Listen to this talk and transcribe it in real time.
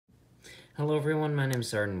Hello everyone, my name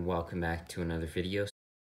is Zard and welcome back to another video.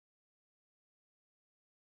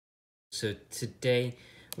 So today,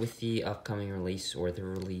 with the upcoming release or the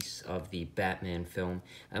release of the Batman film,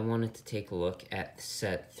 I wanted to take a look at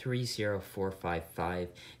set 30455,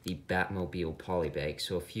 the Batmobile Polybag.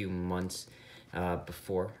 So a few months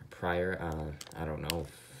prior, I don't know,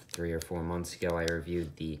 3 or 4 months ago, I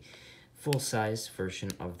reviewed the full-size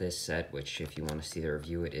version of this set, which if you want to see the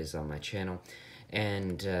review, it is on my channel.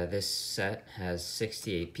 And this set has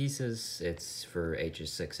 68 pieces. It's for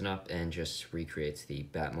ages 6 and up and just recreates the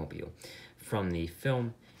Batmobile from the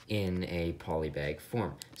film in a polybag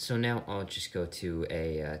form. So now I'll just go to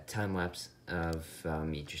a time-lapse of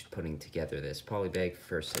me just putting together this polybag.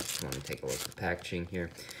 First, I just want to take a look at the packaging here.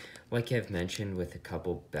 Like I've mentioned with a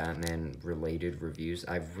couple Batman-related reviews,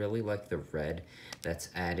 I really like the red that's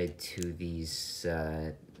added to these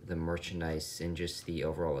the merchandise and just the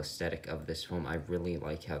overall aesthetic of this film. I really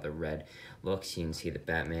like how the red looks. You can see the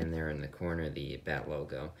Batman there in the corner, the Bat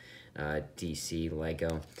logo, DC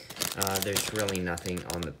Lego. There's really nothing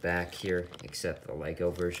on the back here except the Lego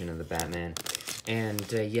version of the Batman.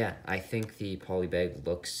 And yeah, I think the polybag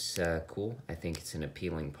looks cool. I think it's an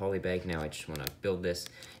appealing polybag. Now I just want to build this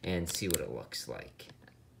and see what it looks like.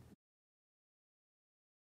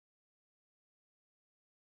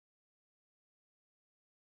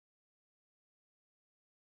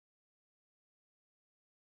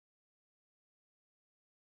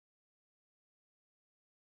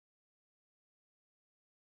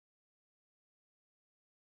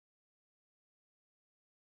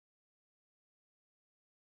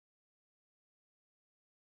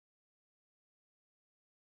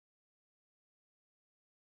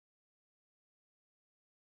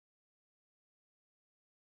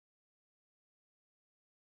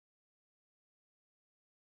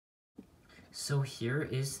 So here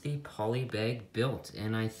is the polybag built,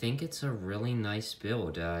 and I think it's a really nice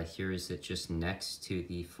build. Here is it just next to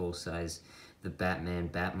the full-size, the Batman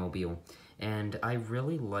Batmobile, and I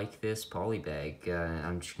really like this polybag.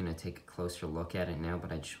 I'm just going to take a closer look at it now,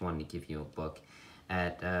 but I just wanted to give you a look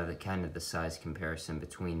at the size comparison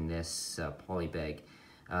between this polybag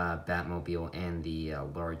Batmobile and the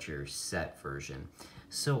larger set version.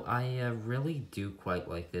 So I really do quite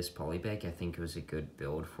like this polybag. I think it was a good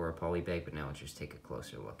build for a polybag, but now let's just take a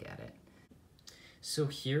closer look at it. So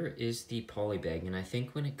here is the polybag, and I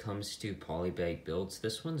think when it comes to polybag builds,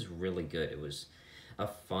 this one's really good. It was a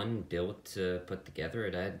fun build to put together.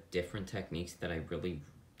 It had different techniques that I really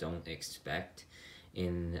don't expect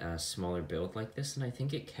in a smaller build like this, and I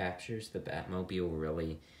think it captures the Batmobile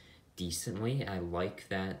really decently. I like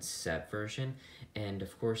that set version, and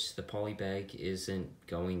of course the polybag isn't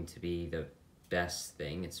going to be the best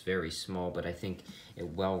thing. It's very small, but I think it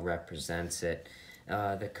well represents it.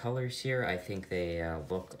 The colors here, I think they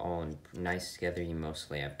look all nice together. You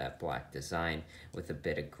mostly have that black design with a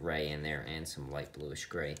bit of gray in there and some light bluish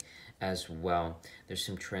gray as well. There's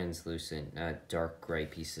some translucent dark gray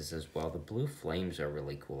pieces as well. The blue flames are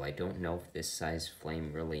really cool. I don't know if this size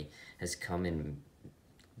flame really has come in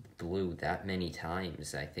blue that many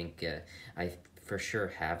times. I think I for sure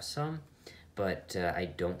have some, but I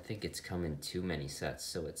don't think it's come in too many sets,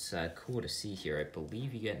 so it's cool to see here. I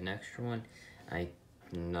believe you get an extra one. I'm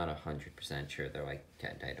not 100% sure though. I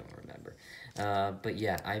don't remember. But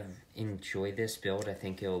yeah, I've enjoyed this build. I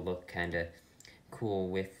think it'll look kind of cool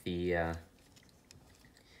with the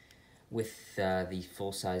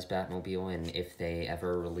full-size Batmobile, and if they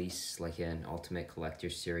ever release like an Ultimate Collector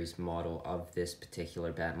Series model of this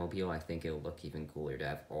particular Batmobile, I think it'll look even cooler to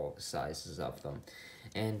have all the sizes of them.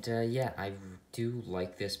 And yeah, I do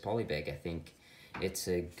like this polybag. I think it's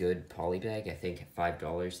a good polybag. I think at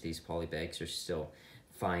 $5, these polybags are still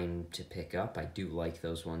fine to pick up. I do like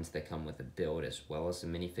those ones that come with a build as well as a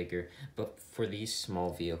minifigure, but for these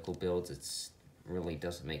small vehicle builds, it's really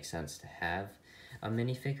doesn't make sense to have a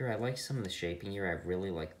minifigure. I like some of the shaping here. I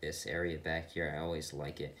really like this area back here. I always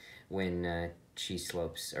like it when cheese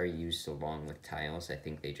slopes are used along with tiles. I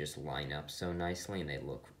think they just line up so nicely and they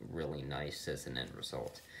look really nice as an end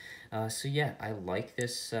result. So yeah, I like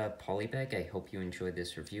this polybag. I hope you enjoyed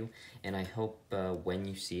this review, and I hope when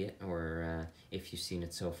you see it, or if you've seen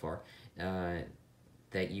it so far,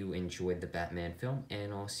 that you enjoyed the Batman film,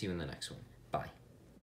 and I'll see you in the next one. Bye.